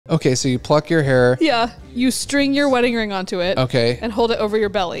Okay, so you pluck your hair. Yeah. You string your wedding ring onto it. Okay. And hold it over your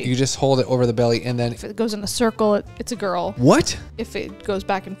belly. You just hold it over the belly and then... If it goes in a circle, it's a girl. What? If it goes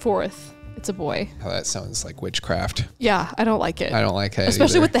back and forth, it's a boy. Oh, that sounds like witchcraft. Yeah, I don't like it. I don't like it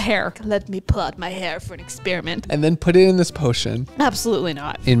Especially either. with the hair. Let me pull out my hair for an experiment. And then put it in this potion. Absolutely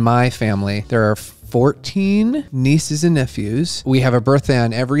not. In my family, there are 14 nieces and nephews. We have a birthday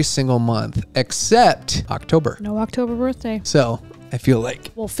on every single month except October. No October birthday. So I feel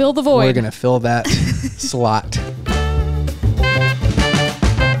like we'll fill the void. We're going to fill that slot.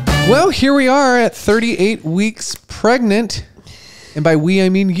 Well, here we are at 38 weeks pregnant. And by we, I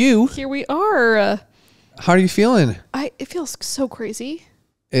mean you. Here we are. How are you feeling? It feels so crazy.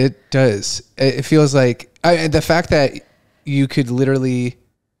 It does. It feels like the fact that you could literally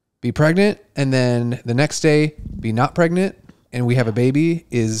be pregnant and then the next day be not pregnant and we have a baby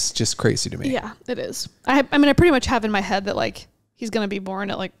is just crazy to me. Yeah, it is. I mean, I pretty much have in my head that like he's going to be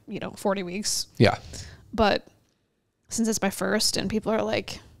born at like, 40 weeks. Yeah. But since it's my first and people are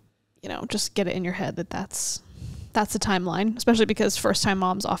like, just get it in your head that that's the timeline, especially because first time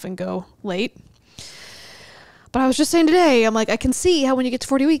moms often go late. But I was just saying today, I'm like, I can see how when you get to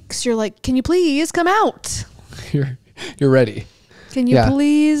 40 weeks, you're like, can you please come out? You're ready. Can you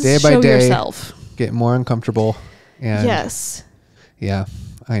please day by show day, yourself? Get more uncomfortable. And yes. Yeah,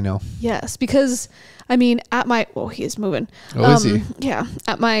 I know. Yes, because I mean, he is moving. Oh, is he? Yeah,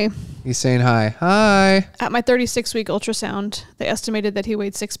 He's saying hi. Hi. At my 36-week ultrasound, they estimated that he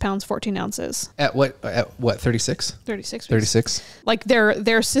weighed 6 pounds, 14 ounces. At what? 36? 36 weeks. 36. Like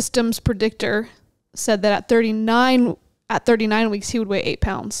their systems predictor said that at 39 weeks he would weigh 8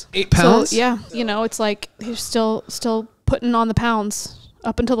 pounds. 8 pounds? So yeah, it's like he's still putting on the pounds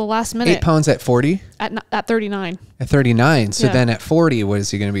up until the last minute. 8 pounds at 40? At 39. At 39. So Yeah. then at 40, what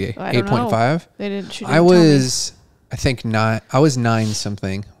is he going to be? 8.5? They didn't. I was, I think not. I was 9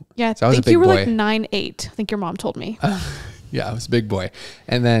 something. Yeah, so I was a big you were boy. like 9'8". I think your mom told me. Yeah, I was a big boy.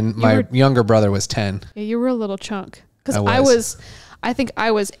 And then my younger brother was 10. Yeah, you were a little chunk. Because I think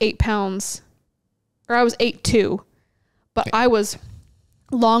I was 8 pounds, or I was 8'2", but I was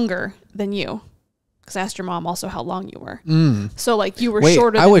longer than you. Because I asked your mom also how long you were. So like you were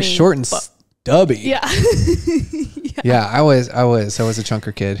shorter than me. I was short and stubby. Yeah. Yeah, I was a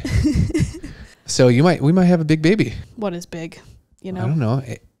chunker kid. So we might have a big baby. What is big? I don't know.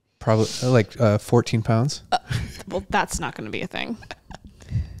 Probably like 14 pounds. Well, that's not going to be a thing.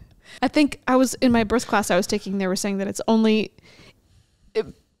 I think I was in my birth class I was taking, they were saying that it's only,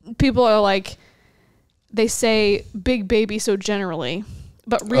 people are like, they say big baby so generally,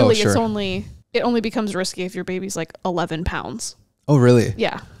 but really it only becomes risky if your baby's like 11 pounds. Oh, really?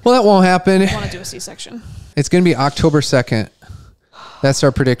 Yeah. Well, that won't happen. I want to do a C-section. It's going to be October 2nd. That's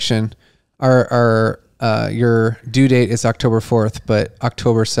our prediction. Your due date is October 4th, but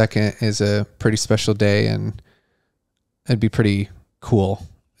October 2nd is a pretty special day, and it'd be pretty cool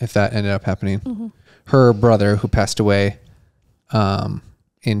if that ended up happening. Mm-hmm. Her brother, who passed away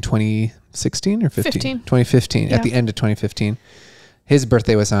in 2016 or 2015, yeah. At the end of 2015, his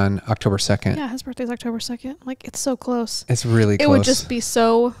birthday was on October 2nd. Yeah, his birthday's October 2nd. Like, it's so close. It's really close. It would just be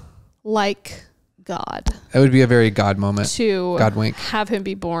so like God. It would be a very God moment. God wink. Have him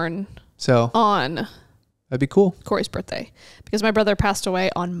be born on... That'd be cool. Corey's birthday. Because my brother passed away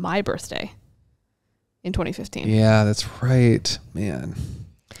on my birthday in 2015. Yeah, that's right. Man.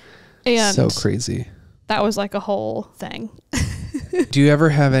 And so crazy. That was like a whole thing. Do you ever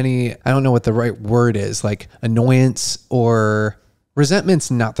have any, I don't know what the right word is, like annoyance or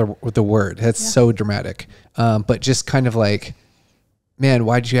resentment's not the word. That's so dramatic. But just kind of like, man,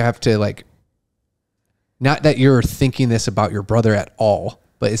 why'd you have to like, not that you're thinking this about your brother at all,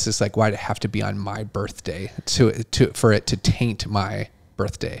 but it's just like, why'd it have to be on my birthday for it to taint my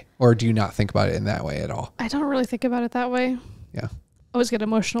birthday? Or do you not think about it in that way at all? I don't really think about it that way. Yeah. I always get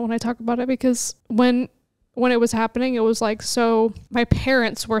emotional when I talk about it because when it was happening, it was like, so my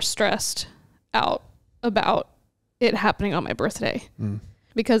parents were stressed out about it happening on my birthday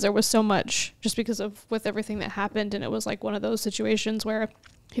because there was so much just with everything that happened. And it was like one of those situations where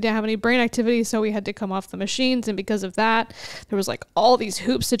he didn't have any brain activity, so we had to come off the machines. And because of that, there was like all these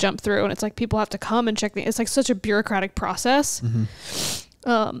hoops to jump through. And it's like people have to come and check it's like such a bureaucratic process.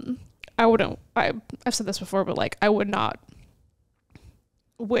 Mm-hmm. I've said this before, but like I would not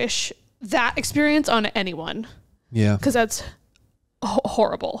wish that experience on anyone. Yeah. Because that's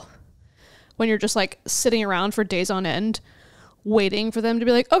horrible. When you're just like sitting around for days on end, waiting for them to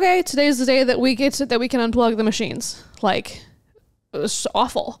be like, okay, today's the day that we can unplug the machines. Like, it was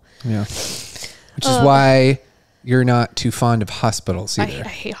awful. Yeah. Which is why you're not too fond of hospitals either. I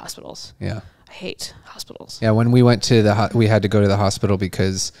hate hospitals. Yeah. I hate hospitals. Yeah, when we went to we had to go to the hospital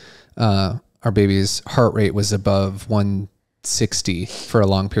because our baby's heart rate was above 160 for a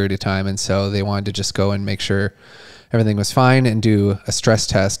long period of time, and so they wanted to just go and make sure everything was fine and do a stress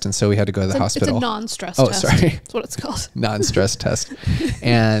test, and so we had to go to the hospital. It's a non-stress test. Oh, sorry. That's what it's called. Non-stress test.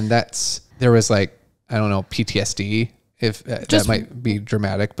 And there was like, I don't know, PTSD, if that might be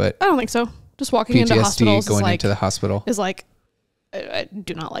dramatic, but I don't think so. Just walking PTSD into hospitals going into the hospital is like, I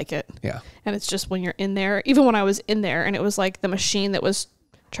do not like it. Yeah. And it's just when you're in there, even when I was in there and it was like the machine that was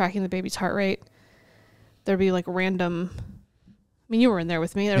tracking the baby's heart rate, there'd be like random, I mean, you were in there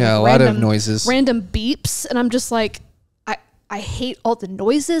with me. There yeah, like a lot of noises. Random beeps. And I'm just like, I hate all the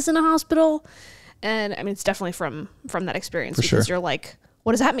noises in a hospispital. And I mean, it's definitely from that experience because you're like,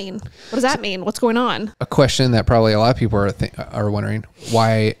 what does that mean? What does that mean? What's going on? A question that probably a lot of people are wondering,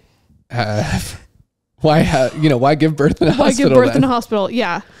 why give birth in a hospital? Why give birth in a hospital?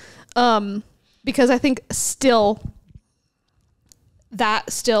 Yeah. Because I think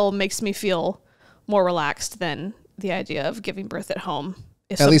that still makes me feel more relaxed than the idea of giving birth at home.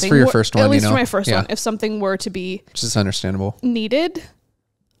 At least for your first one, at least for my first one, if something were to be, which is understandable, needed.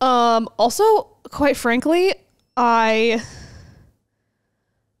 Also, quite frankly, I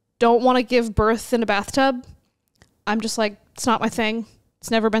don't want to give birth in a bathtub. I'm just like, it's not my thing. It's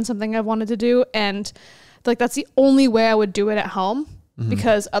never been something I've wanted to do, and like that's the only way I would do it at home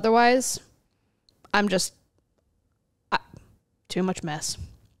because otherwise, I'm just too much mess.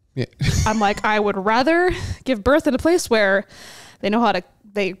 Yeah. I'm like, I would rather give birth in a place where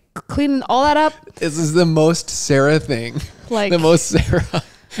they clean all that up. This is the most Sarah thing. Like the most Sarah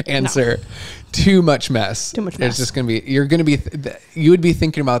answer. No. Too much mess. Too much mess. It's just going to be, you would be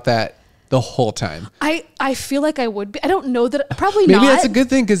thinking about that the whole time. I feel like I would be. I don't know that, probably maybe not. Maybe that's a good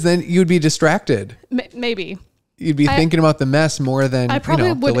thing because then you'd be distracted. Maybe. You'd be thinking about the mess more than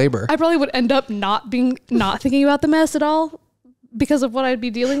the labor. I probably would end up not thinking about the mess at all because of what I'd be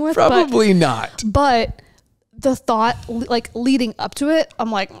dealing with. Probably not. But the thought, like leading up to it,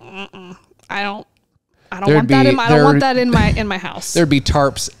 I'm like, I don't want that in my house. There'd be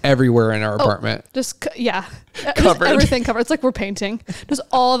tarps everywhere in our apartment. Just covered. Everything covered. It's like we're painting. Just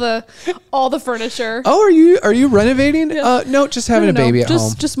all the furniture. Oh, are you renovating? Yeah. No, just having a baby at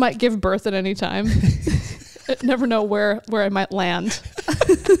home. Just might give birth at any time. Never know where I might land.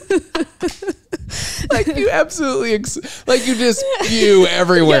 Like you absolutely, you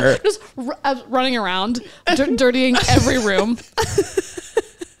everywhere. Yeah, just running around, dirtying every room.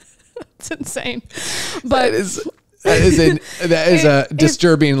 It's insane. But that is a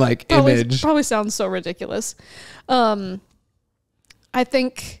disturbing image. Probably sounds so ridiculous. I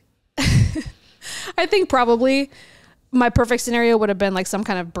think probably my perfect scenario would have been like some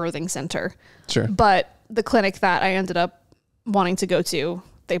kind of birthing center. Sure. But the clinic that I ended up wanting to go to,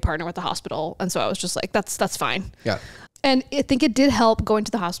 they partner with the hospital. And so I was just like, that's fine. Yeah. And I think it did help going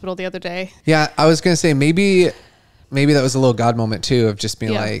to the hospital the other day. Yeah. I was going to say, maybe that was a little God moment too, of just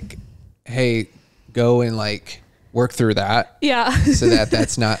being like, hey, go and work through that. Yeah. So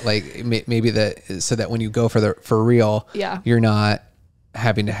that's not so that when you go for real, you're not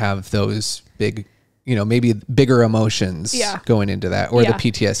having to have those big, maybe bigger emotions going into that or the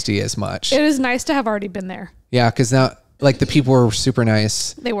PTSD as much. It is nice to have already been there. Yeah. Cause now the people were super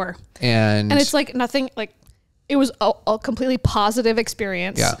nice. They were. And it's nothing it was a completely positive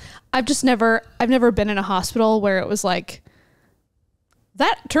experience. Yeah. I've never been in a hospital where it was like,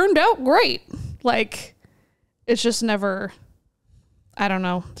 that turned out great. It's just never, I don't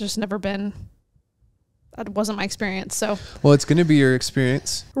know. There's never been, that wasn't my experience. So, well, it's going to be your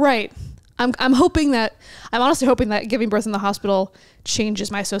experience. Right. I'm honestly hoping that giving birth in the hospital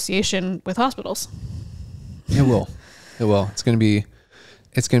changes my association with hospitals. It will. It will. It's going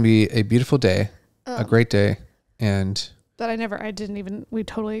to be a beautiful day, a great day. And that I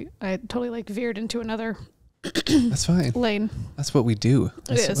totally veered into another that's fine. lane. That's what we do.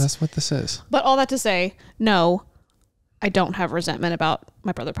 That's what this is. But all that to say, no, I don't have resentment about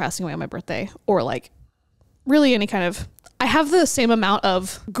my brother passing away on my birthday or really any kind of, I have the same amount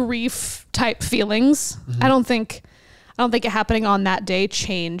of grief type feelings. Mm-hmm. I don't think it happening on that day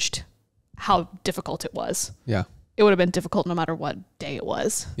changed how difficult it was. Yeah. It would have been difficult no matter what day it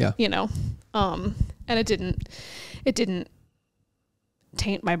was. Yeah. And it didn't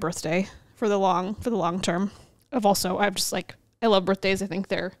taint my birthday for the long term. I love birthdays. I think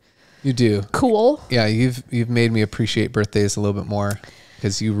they're you do cool. Yeah. You've made me appreciate birthdays a little bit more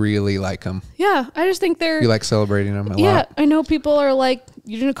because you really like them. Yeah. I just think you like celebrating them a lot. Yeah. I know people are like,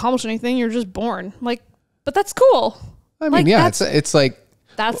 you didn't accomplish anything. You're just born. But that's cool. I mean, it's like,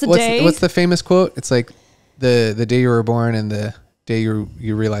 that's the day. What's the famous quote? It's like the day you were born and the day you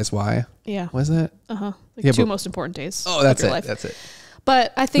realize why. Yeah. Was that? Like Yeah, two most important days. Oh, that's of your it. life. That's it.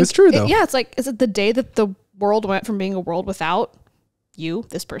 But I think it's true though. Yeah, it's like, is it the day that the world went from being a world without you,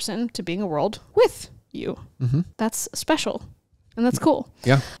 this person, to being a world with you? Mm-hmm. That's special. And that's cool.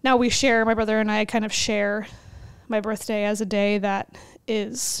 Yeah. Now my brother and I kind of share my birthday as a day that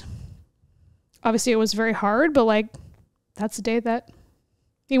is, obviously it was very hard, but like, that's the day that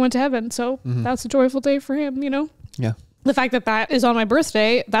he went to heaven. So that's a joyful day for him, you know? Yeah. The fact that that is on my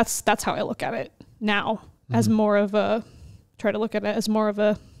birthday, that's how I look at it now, as more of a, try to look at it as more of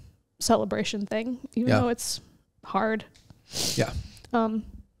a celebration thing, even though it's hard. Yeah.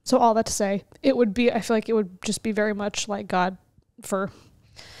 So all that to say, I feel like it would just be very much like God or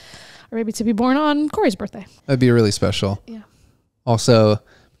maybe to be born on Corey's birthday. That'd be really special. Yeah. Also,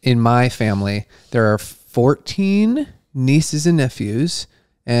 in my family, there are 14 nieces and nephews,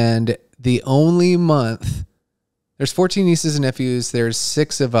 and the only month, there's 14 nieces and nephews, there's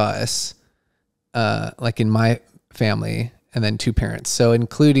 6 of us, like in my family, and then 2 parents. So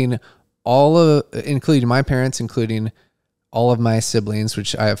including my parents, including all of my siblings,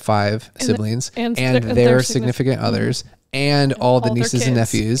 which I have 5 siblings, and their significant others, and all the nieces and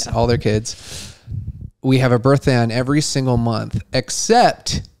nephews, all their kids. We have a birthday on every single month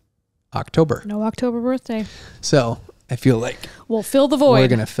except October. No October birthday. So I feel like we'll fill the void. We're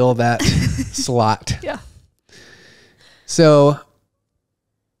going to fill that slot. Yeah. So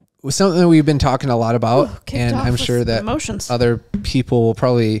something that we've been talking a lot about, and I'm sure that other people will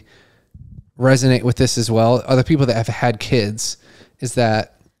probably resonate with this as well. Other people that have had kids, is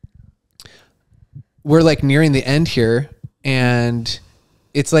that we're like nearing the end here, and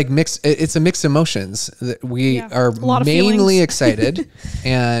it's like it's a mixed emotions. We are mainly excited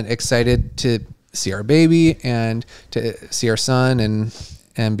and excited to see our baby and to see our son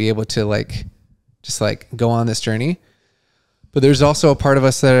and be able to like just like go on this journey. But there's also a part of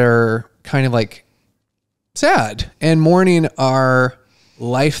us that are kind of like sad and mourning our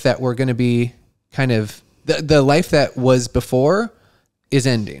life that we're going to be kind of the life that was before is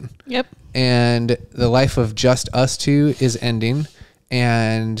ending. Yep. And the life of just us two is ending.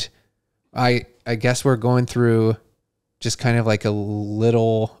 And I guess we're going through just kind of like a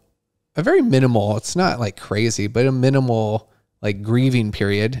very minimal, it's not like crazy, but a minimal like grieving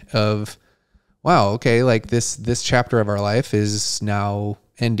period of, wow, okay, like this chapter of our life is now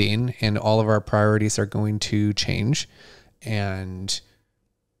ending and all of our priorities are going to change. And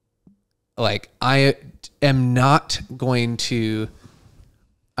like, I'm not going to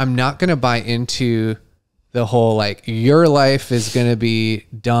buy into the whole, like, your life is going to be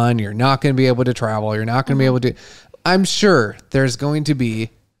done. You're not going to be able to travel. You're not going to be able to, I'm sure it's going to be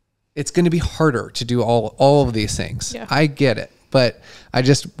harder to do all of these things. Yeah. I get it, but I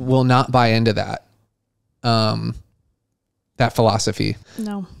just will not buy into that philosophy.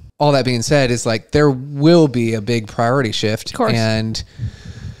 No. All that being said is like, there will be a big priority shift, of course. And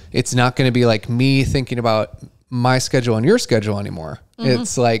it's not going to be like me thinking about my schedule and your schedule anymore.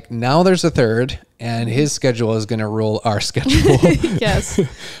 It's like, now there's a third, and his schedule is going to rule our schedule. Yes.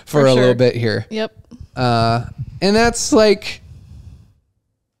 for a little bit here. Yep. And that's like,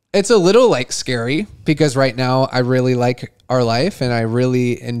 it's a little like scary, because right now I really like our life and I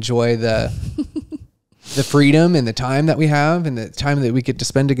really enjoy the freedom and the time that we have and the time that we get to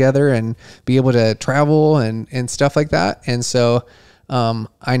spend together and be able to travel and stuff like that. And so,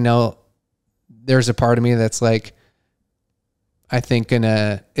 I know there's a part of me that's like, I think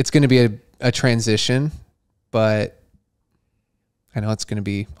it's going to be a transition, but I know it's going to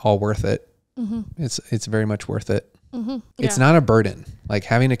be all worth it. Mm-hmm. It's very much worth it. Mm-hmm. Yeah. It's not a burden. Like,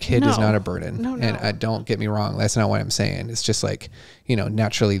 having a kid is not a burden. No. And don't get me wrong. That's not what I'm saying. It's just like,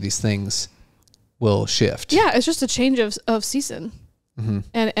 naturally these things will shift. Yeah. It's just a change of season. Mm-hmm.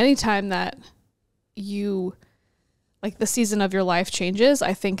 And anytime that like the season of your life changes,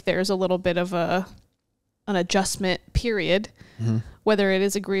 I think there's a little bit of an adjustment period, whether it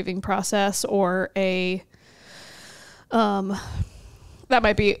is a grieving process or that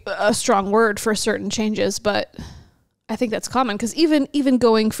might be a strong word for certain changes, but I think that's common, because even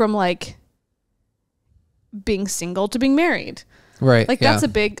going from like being single to being married, right? Like that's a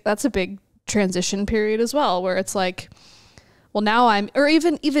big transition period as well, where it's like, well, now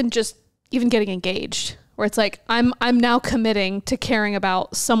even getting engaged, where it's like, I'm now committing to caring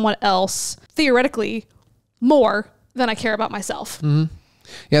about someone else theoretically more than I care about myself. Mm-hmm.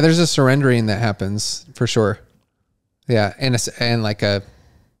 Yeah, there's a surrendering that happens for sure. Yeah, and like a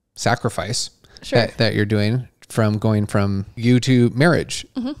sacrifice that you're doing from going from you to marriage,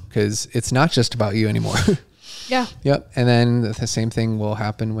 because it's not just about you anymore. Yeah. Yep. And then the same thing will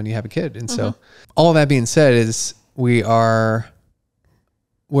happen when you have a kid. And so all of that being said is we're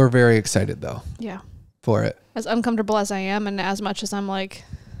we're very excited though. Yeah. For it. As uncomfortable as I am, and as much as I'm like,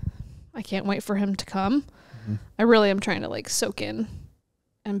 I can't wait for him to come, I really am trying to like soak in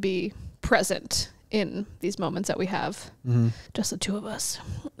and be present in these moments that we have. Just the two of us.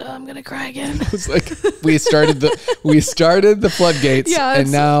 I'm gonna cry again. It's like we started the floodgates,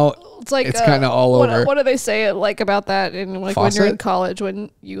 and now it's like it's kind of all over. What do they say like about that? And like Faucet? when you're in college,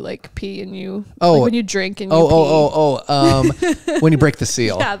 when you like pee and you like when you drink and you pee. When you break the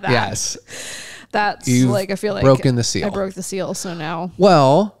seal. Yeah, that. Yes. That's You've like I feel like broken the seal. I broke the seal, so now.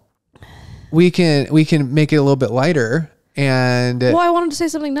 Well, we can make it a little bit lighter. And well, I wanted to say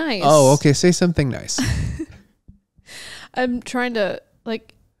something nice. Oh, okay. Say something nice. I'm trying to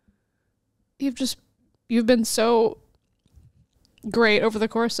like. You've been so great over the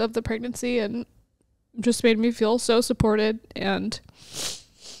course of the pregnancy, and just made me feel so supported and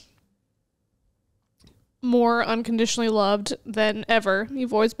more unconditionally loved than ever.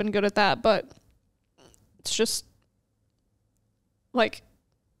 You've always been good at that, but it's just like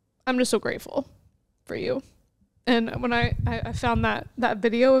I'm just so grateful for you. And when I found that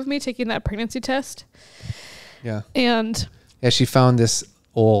video of me taking that pregnancy test. Yeah. And yeah, she found this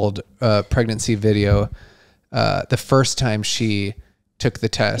old pregnancy video the first time she took the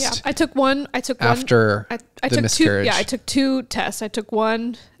test. Yeah, I took one after the miscarriage. I took 2 tests. I took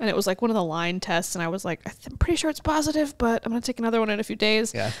one, and it was like one of the line tests, and I was like, I'm pretty sure it's positive, but I'm going to take another one in a few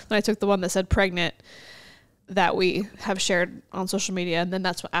days. Yeah. Then I took the one that said pregnant that we have shared on social media, and then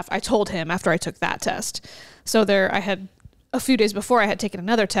that's what I told him after I took that test. So I had a few days before I had taken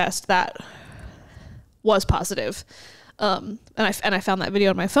another test that was positive. And I found that video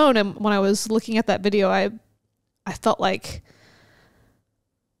on my phone, and when I was looking at that video, I felt like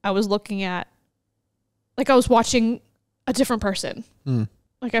I was looking at, like I was watching a different person.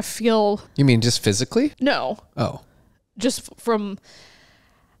 Like I feel. You mean just physically? No. Oh. Just from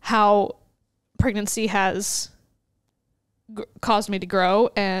how pregnancy has caused me to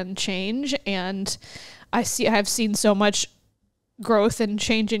grow and change, and I've seen so much growth and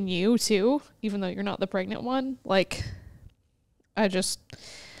change in you too, even though you're not the pregnant one. Like I've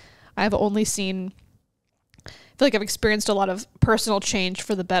only seen, I feel like I've experienced a lot of personal change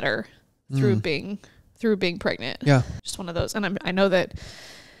for the better through being pregnant. Yeah. Just one of those. And I know that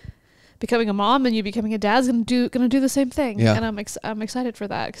becoming a mom and you becoming a dad is gonna do the same thing. Yeah. And I'm excited for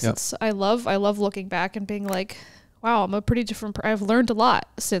that, because I love looking back and being like, wow, I'm a pretty different I've learned a lot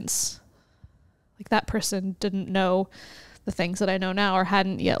since like that person didn't know the things that I know now, or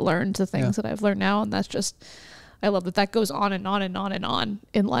hadn't yet learned the things that I've learned now. And that's just, I love that goes on and on and on and on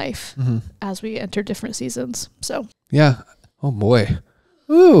in life as we enter different seasons. So yeah. Oh boy.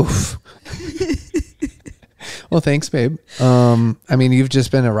 Oof. Well, thanks, babe. I mean, you've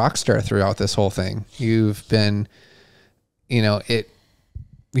just been a rock star throughout this whole thing. You've been, you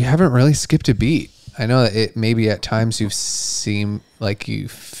haven't really skipped a beat. I know that it maybe at times you've seemed like you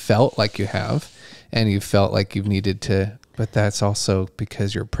felt like you have, and you felt like you've needed to, but that's also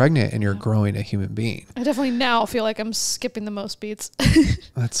because you're pregnant and you're growing a human being. I definitely now feel like I'm skipping the most beats.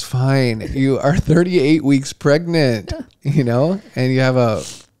 That's fine. You are 38 weeks pregnant, and you have a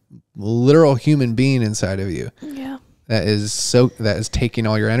literal human being inside of you. Yeah. That is taking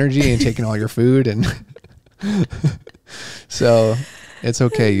all your energy and taking all your food, and so it's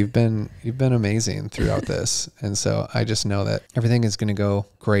okay. You've been amazing throughout this. And so I just know that everything is going to go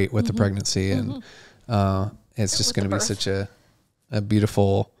great with the pregnancy, and it's just going to be such a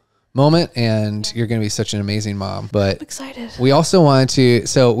beautiful moment, and you're going to be such an amazing mom. But I'm excited. We also wanted to,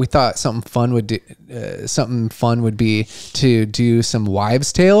 so we thought something fun would be to do some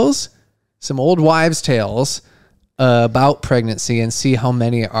wives' tales, some old wives' tales about pregnancy, and see how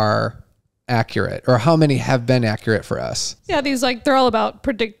many are accurate, or how many have been accurate for us. Yeah, these they're all about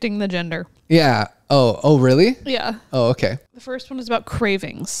predicting the gender. Yeah. Oh, really? Yeah. Oh, okay. The first one is about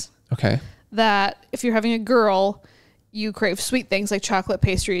cravings. Okay. That if you're having a girl, you crave sweet things like chocolate,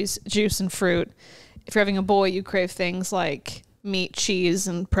 pastries, juice, and fruit. If you're having a boy, you crave things like meat, cheese,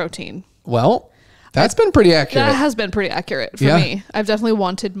 and protein. Well, that's been pretty accurate. That has been pretty accurate for me. I've definitely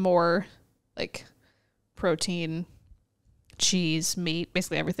wanted more like protein, cheese, meat,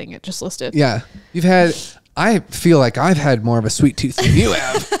 basically everything it just listed. Yeah. I feel like I've had more of a sweet tooth than you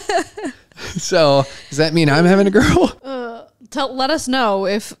have. So does that mean I'm having a girl? Let us know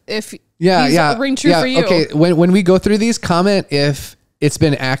if ring true for you. Okay. When we go through these, comment if it's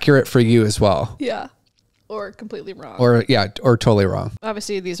been accurate for you as well. Yeah. Or completely wrong. Or totally wrong.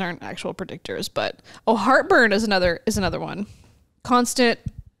 Obviously these aren't actual predictors, but heartburn is another one. Constant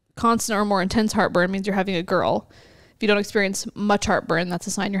or more intense heartburn means you're having a girl. If you don't experience much heartburn, that's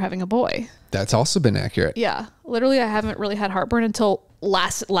a sign you're having a boy. That's also been accurate. Yeah. Literally, I haven't really had heartburn until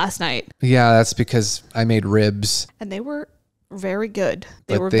last night. Yeah, that's because I made ribs. And they were very good.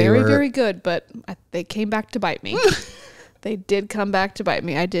 They But were they very, were- very good, but they came back to bite me. They did come back to bite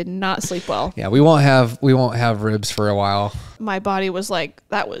me. I did not sleep well. Yeah, we won't have ribs for a while. My body was like,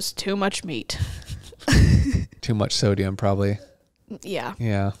 that was too much meat. Too much sodium, probably. Yeah.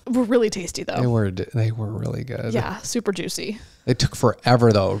 Yeah, Were really tasty they though. were really good. Yeah, super juicy. It took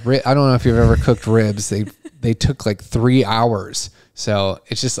forever though. I don't know if you've ever cooked ribs. They took like 3 hours. So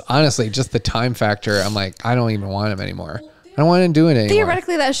it's just honestly just the time factor. I'm like, I don't even want them anymore. I don't want to do it anymore.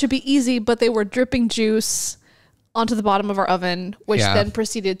 Theoretically, that should be easy, but they were dripping juice onto the bottom of our oven, which Yeah. then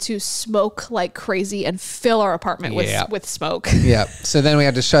proceeded to smoke like crazy and fill our apartment with smoke. Yeah. So then we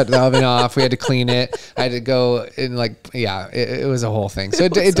had to shut the oven off. We had to clean it. I had to go and it was a whole thing. So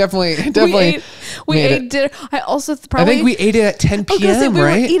it definitely We made ate it. dinner. I also I probably think we ate it at 10 I was gonna say, p.m. we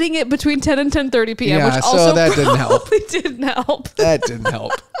right? were eating it between 10 and 10:30 p.m. Yeah, which so also that didn't help. probably didn't help. That didn't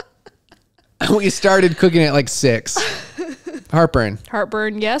help. We started cooking at like 6. Heartburn.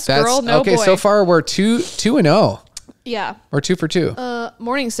 Heartburn, yes. That's Girl, no okay. boy. So far we're 2-0 Yeah. or 2 for 2.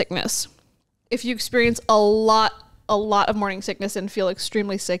 Morning sickness. If you experience a lot of morning sickness and feel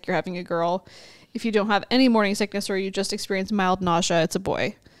extremely sick, you're having a girl. If you don't have any morning sickness or you just experience mild nausea, it's a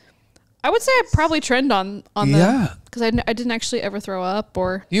boy. I would say I probably trend on Yeah. because I didn't actually ever throw up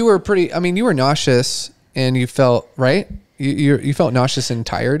or You were you were nauseous and you felt, right? You felt nauseous and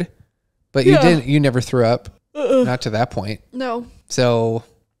tired, but you never threw up. Not to that point. no. So,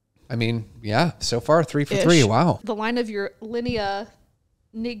 I mean, yeah, so far 3 for 3. Wow. The line of your linea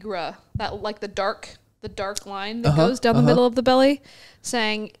nigra, that like the dark line that goes down the middle of the belly,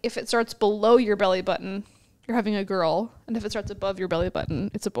 saying if it starts below your belly button, you're having a girl, and if it starts above your belly button,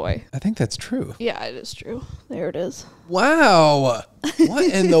 it's a boy. I think that's true. Yeah, it is true. There it is. Wow.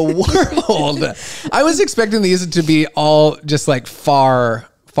 What in the world? I was expecting these to be all just like far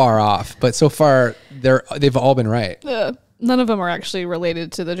off, but so far they've all been right. None of them are actually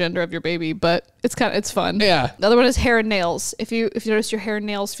related to the gender of your baby, but it's fun. Yeah. The other one is hair and nails. If you notice your hair and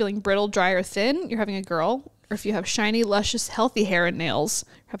nails feeling brittle, dry, or thin, you're having a girl. Or if you have shiny, luscious, healthy hair and nails,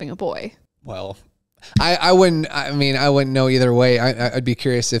 you're having a boy. Well, I wouldn't know either way. I'd be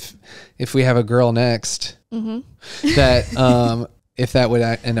curious if we have a girl next, that if that would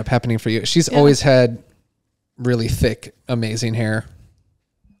end up happening for you. She's always had really thick, amazing hair.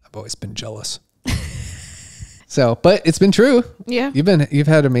 I've always been jealous. So, but it's been true. Yeah. You've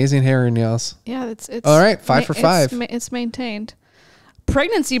had amazing hair and nails. Yeah, it's all right. 5 for 5. It's maintained.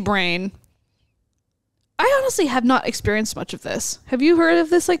 Pregnancy brain. I honestly have not experienced much of this. Have you heard of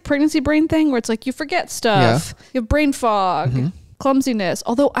this like pregnancy brain thing where it's like you forget stuff, you have brain fog, clumsiness?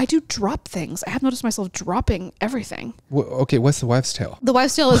 Although I do drop things. I have noticed myself dropping everything. Okay, what's the wives' tale? The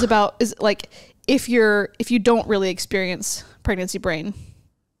wives' tale is like if you don't really experience pregnancy brain,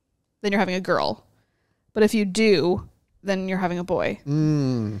 then you're having a girl. But if you do, then you're having a boy. I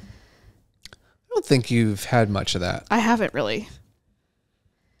don't think you've had much of that. I haven't really.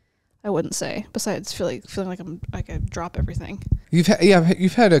 I wouldn't say. Besides feeling like I drop everything. You've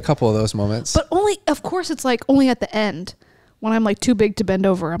had a couple of those moments. But of course it's like only at the end when I'm like too big to bend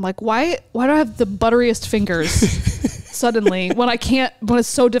over. I'm like, why do I have the butteriest fingers suddenly when it's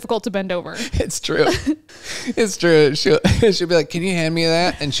so difficult to bend over? It's true. It's true. She'll be like, "Can you hand me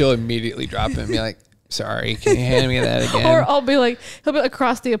that?" And she'll immediately drop it and be like, "Sorry, can you hand me that again?" Or he'll be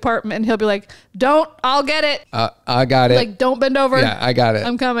across the apartment and he'll be like, "Don't, I'll get it." I got it. Like, don't bend over. Yeah, I got it.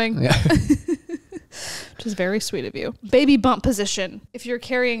 I'm coming. Yeah. Which is very sweet of you. Baby bump position. If you're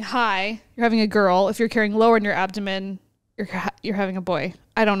carrying high, you're having a girl. If you're carrying lower in your abdomen, you're having a boy.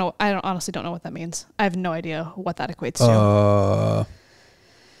 I don't know. I honestly don't know what that means. I have no idea what that equates to.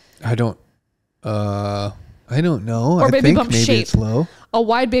 I don't know. Or I baby think bump maybe shape. it's low. A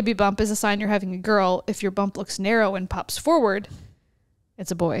wide baby bump is a sign you're having a girl. If your bump looks narrow and pops forward,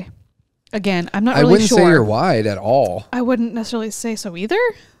 it's a boy. Again, I'm not really I wouldn't sure. say you're wide at all. I wouldn't necessarily say so either.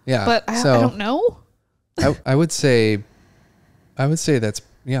 Yeah. But I don't know. I would say that's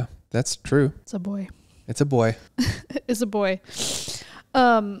true. It's a boy. It's a boy. Is a boy.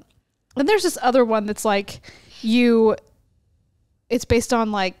 And there's this other one that's like it's based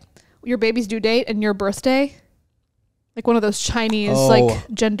on like your baby's due date and your birthday. Like one of those Chinese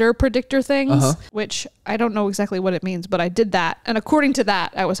like gender predictor things, which I don't know exactly what it means, but I did that. And according to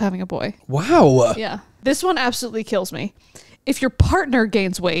that, I was having a boy. Wow. Yeah. This one absolutely kills me. If your partner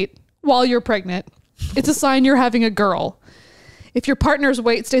gains weight while you're pregnant, it's a sign you're having a girl. If your partner's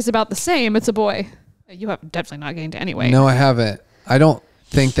weight stays about the same, it's a boy. You have definitely not gained any weight. No, I haven't. I don't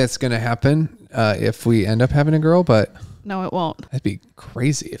think that's going to happen if we end up having a girl, but No, it won't. that'd be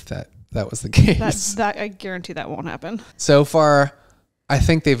crazy if that was the case. That I guarantee that won't happen. So far, I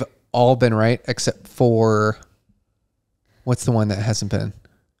think they've all been right except for what's the one that hasn't been?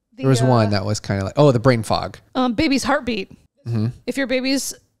 There was one that was kind of like, the brain fog. Baby's heartbeat. Mm-hmm. If your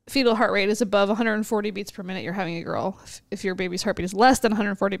baby's fetal heart rate is above 140 beats per minute, you're having a girl. If your baby's heartbeat is less than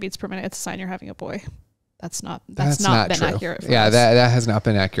 140 beats per minute, it's a sign you're having a boy. That's not been true. accurate. Yeah, that has not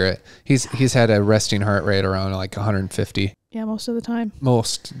been accurate. He's had a resting heart rate around like 150. Yeah, most of the time.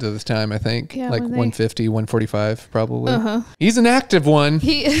 Most of the time, I think. Yeah, like 150, 145 probably. Uh-huh. He's an active one.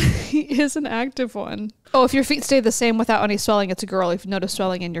 He is an active one. Oh, if your feet stay the same without any swelling, it's a girl. If you notice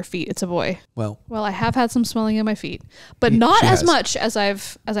swelling in your feet, it's a boy. Well, I have had some swelling in my feet, but not as much as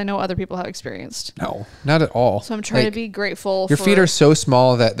I know other people have experienced. No, not at all. So I'm trying to be grateful. Your feet are so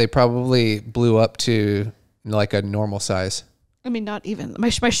small that they probably blew up to like a normal size. I mean, not even.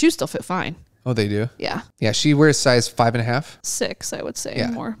 My shoes still fit fine. Oh, they do? Yeah. Yeah, she wears size 5.5. 6, I would say. Yeah,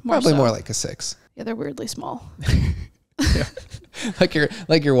 more probably so. more like a 6. Yeah, they're weirdly small. Yeah. like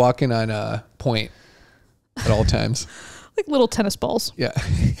you're walking on a point at all times. Like little tennis balls. Yeah.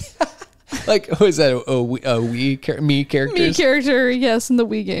 Like, what is that? Me characters? Me character, yes, in the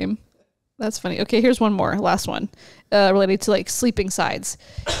Wii game. That's funny. Okay, here's one more. Last one. Related to like sleeping sides.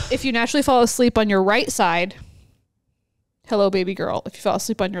 If you naturally fall asleep on your right side, hello, baby girl. If you fall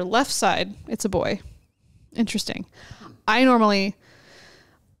asleep on your left side, it's a boy. Interesting. I normally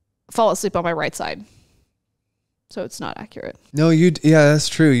fall asleep on my right side, so it's not accurate. No, yeah, that's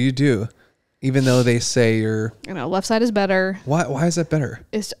true. You do. Even though they say you're... left side is better. Why is that better?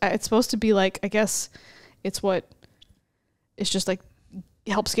 It's supposed to be like, I guess it's just like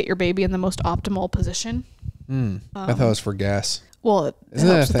helps get your baby in the most optimal position. I thought it was for gas. Well, isn't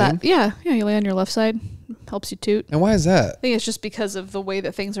that a thing? Yeah, you lay on your left side, helps you toot. And why is that? I think it's just because of the way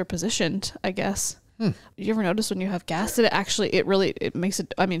that things are positioned, I guess. You ever notice when you have gas that it makes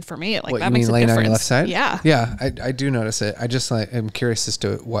it, I mean, for me, that makes a difference. You mean laying on your left side? Yeah. Yeah, I do notice it. I just am curious as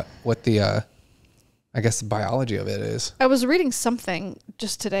to what the, I guess the biology of it is. I was reading something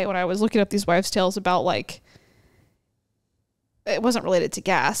just today when I was looking up these wives' tales about like, it wasn't related to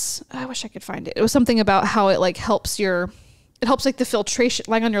gas. I wish I could find it. It was something about how it like helps like the filtration,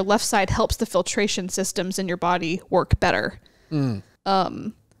 lying on your left side helps the filtration systems in your body work better.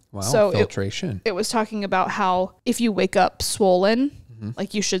 Wow, so filtration. It was talking about how if you wake up swollen,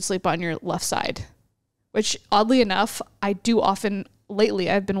 like you should sleep on your left side, which oddly enough, I do often lately.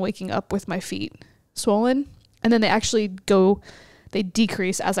 I've been waking up with my feet swollen, and then they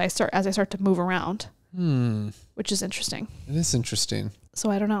decrease as I start to move around. Which is interesting. It is interesting. So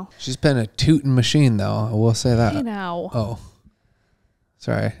I don't know. She's been a tootin' machine, though. I will say that. Hey now. Oh,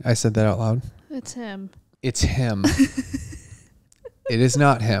 sorry, I said that out loud. It's him. It's him. It is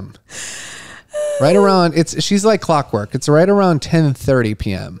not him. Right around she's like clockwork. It's right around 10:30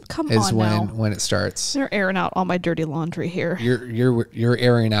 p.m. When it starts. They're airing out all my dirty laundry here. You're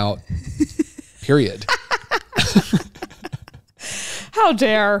airing out. Period. How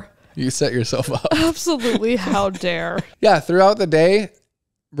dare. You set yourself up. Absolutely. How dare. Yeah. Throughout the day,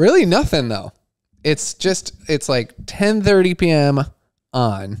 really nothing though. It's like 10:30 p.m.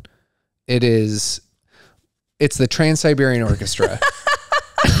 on. It's the Trans-Siberian Orchestra.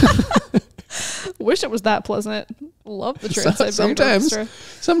 Wish it was that pleasant. Love the Trans-Siberian Orchestra.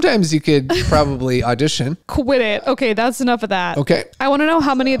 Sometimes you could probably audition. Quit it. Okay, that's enough of that. Okay. I want to know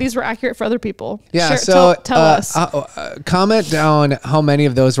how many of these were accurate for other people. Yeah, tell us. Comment down how many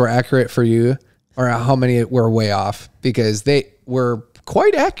of those were accurate for you or how many were way off, because they were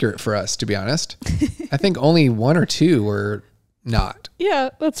quite accurate for us, to be honest. I think only 1 or 2 were not. Yeah,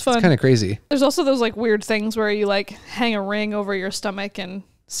 that's fun. It's kind of crazy. There's also those like weird things where you like hang a ring over your stomach and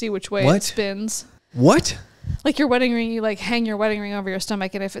see which way it spins. What? Like your wedding ring, you like hang your wedding ring over your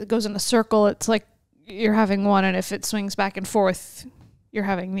stomach, and if it goes in a circle, it's like you're having one, and if it swings back and forth, you're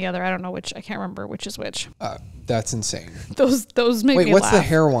having the other. I don't know which. I can't remember which is which. That's insane. Those make me laugh. Wait, what's the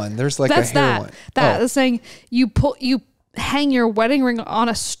hair one? There's like a hair one. That's saying you hang your wedding ring on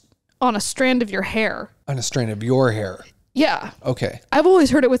a strand of your hair. On a strand of your hair. Yeah. Okay. I've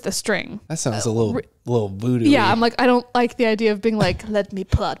always heard it with the string. That sounds a little voodoo. Yeah, I'm like, I don't like the idea of being like, let me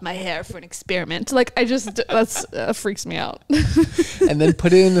pull out my hair for an experiment. Like, that freaks me out. And then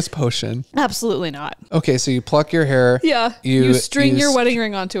put it in this potion. Absolutely not. Okay, so you pluck your hair. Yeah. You string your wedding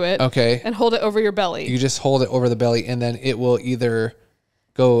ring onto it. Okay. And hold it over your belly. You just hold it over the belly, and then it will either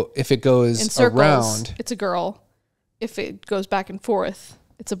go, if it goes in circles, around. It's a girl. If it goes back and forth,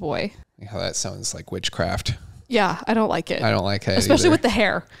 it's a boy. Yeah, that sounds like witchcraft. Yeah, I don't like it. I don't like it, especially with the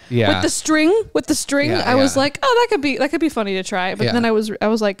hair. Yeah, with the string. I was like, oh, that could be funny to try. But then I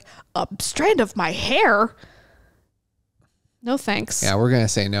was like, a strand of my hair. No thanks. Yeah, we're gonna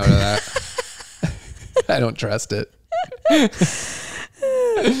say no to that. I don't trust it.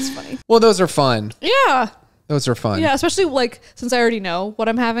 It's funny. Well, those are fun. Yeah. Those are fun. Yeah, especially like since I already know what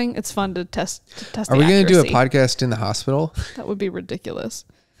I'm having, it's fun to test. Are we going to do a podcast in the hospital? That would be ridiculous.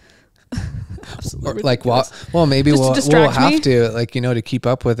 Or like, well, maybe we'll have to, like, you know, to keep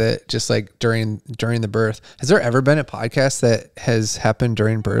up with it, just like during the birth. Has there ever been a podcast that has happened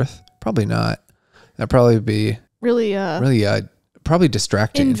during birth? Probably not. That'd probably be really probably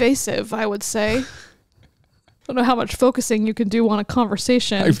distracting. Invasive, I would say. I don't know how much focusing you can do on a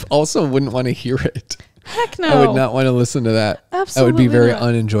conversation. I also wouldn't want to hear it. Heck no. I would not want to listen to that. Absolutely. That would be very not.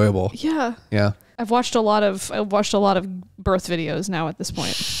 Unenjoyable. Yeah. Yeah. I've watched a lot of birth videos now at this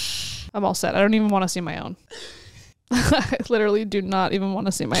point. I'm all set. I don't even want to see my own. I literally do not even want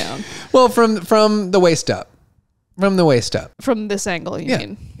to see my own. Well, from the waist up. From the waist up. From this angle, you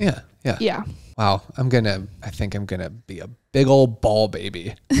mean? Yeah. Yeah. Wow. I think I'm going to be a big old ball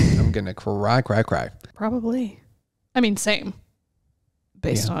baby. I'm going to cry. Probably. I mean, same.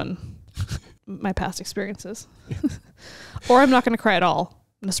 Based on my past experiences. Or I'm not going to cry at all.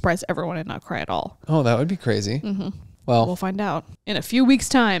 I'm going to surprise everyone and not cry at all. Oh, that would be crazy. Mm-hmm. Well, we'll find out in a few weeks'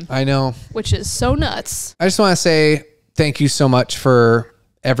 time. I know. Which is so nuts. I just want to say thank you so much for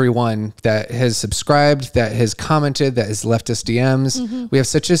everyone that has subscribed, that has commented, that has left us DMs. Mm-hmm. We have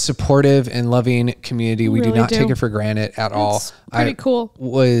such a supportive and loving community. We really do not take it for granted at all. Pretty cool.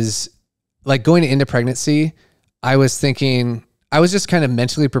 Was like going into pregnancy, I was just kind of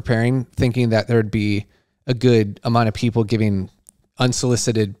mentally preparing, thinking that there would be a good amount of people giving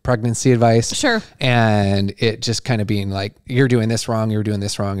unsolicited pregnancy advice. Sure. And it just kind of being like, you're doing this wrong, you're doing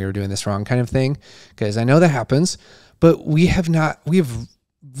this wrong, you're doing this wrong kind of thing. Because I know that happens, but we have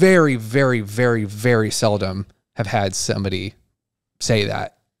very, very, very, very seldom have had somebody say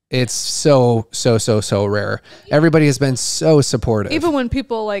that. It's so rare. Everybody has been so supportive. Even when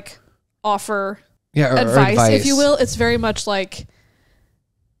people like offer advice, if you will, it's very much like,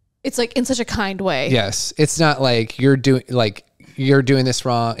 it's like in such a kind way. Yes. It's not like you're doing this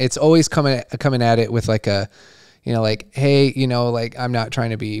wrong. It's always coming at it with like a, you know, like, hey, you know, like I'm not trying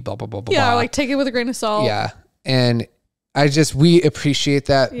to be blah, blah, blah, blah. Yeah. Like take it with a grain of salt. Yeah. And we appreciate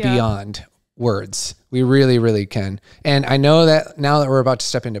that beyond words. We really, really can. And I know that now that we're about to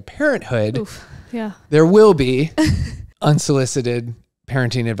step into parenthood, there will be unsolicited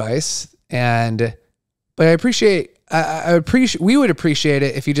parenting advice. But we would appreciate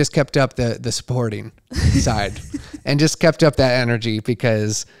it if you just kept up the supporting side and just kept up that energy,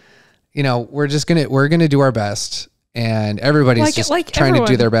 because, you know, we're going to do our best, and everybody's trying to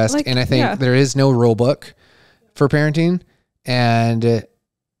do their best. And I think there is no rule book for parenting, and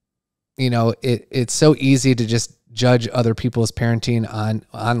you know, it's so easy to just judge other people's parenting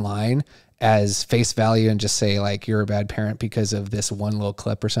online as face value and just say like you're a bad parent because of this one little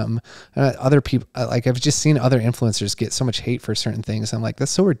clip or something. Other people, like I've just seen other influencers get so much hate for certain things. I'm like,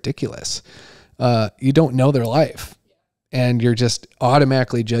 that's so ridiculous. You don't know their life, and you're just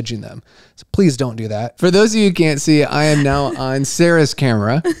automatically judging them. So please don't do that. For those of you who can't see, I am now on Sarah's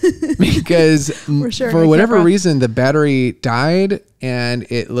camera because for whatever reason, the battery died, and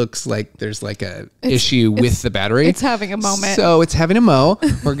it looks like there's like a issue with the battery. It's having a moment. So it's having a mo.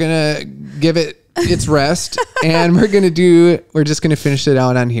 We're going to give it its rest, and we're just going to finish it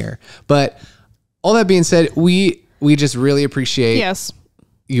out on here. But all that being said, we just really appreciate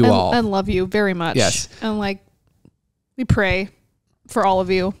you all. And love you very much. Yes. And like, we pray for all of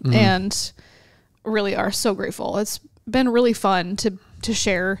you, and really are so grateful. It's been really fun to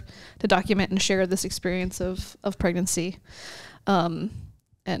share, to document and share this experience of pregnancy. And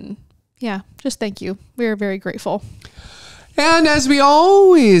yeah, just thank you. We are very grateful. And as we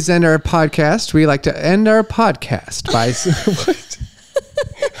always end our podcast, we like to end our podcast by what?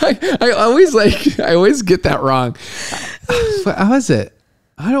 I always get that wrong. How is it?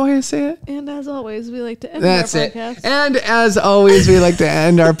 How do I say it? And as always, we like to end our podcast. It. And as always, we like to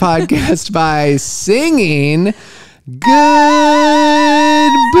end our podcast by singing goodbye.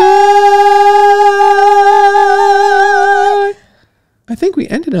 I think we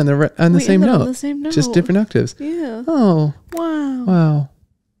ended on the same note. On the same note. Just different octaves. Yeah. Oh. Wow. Wow.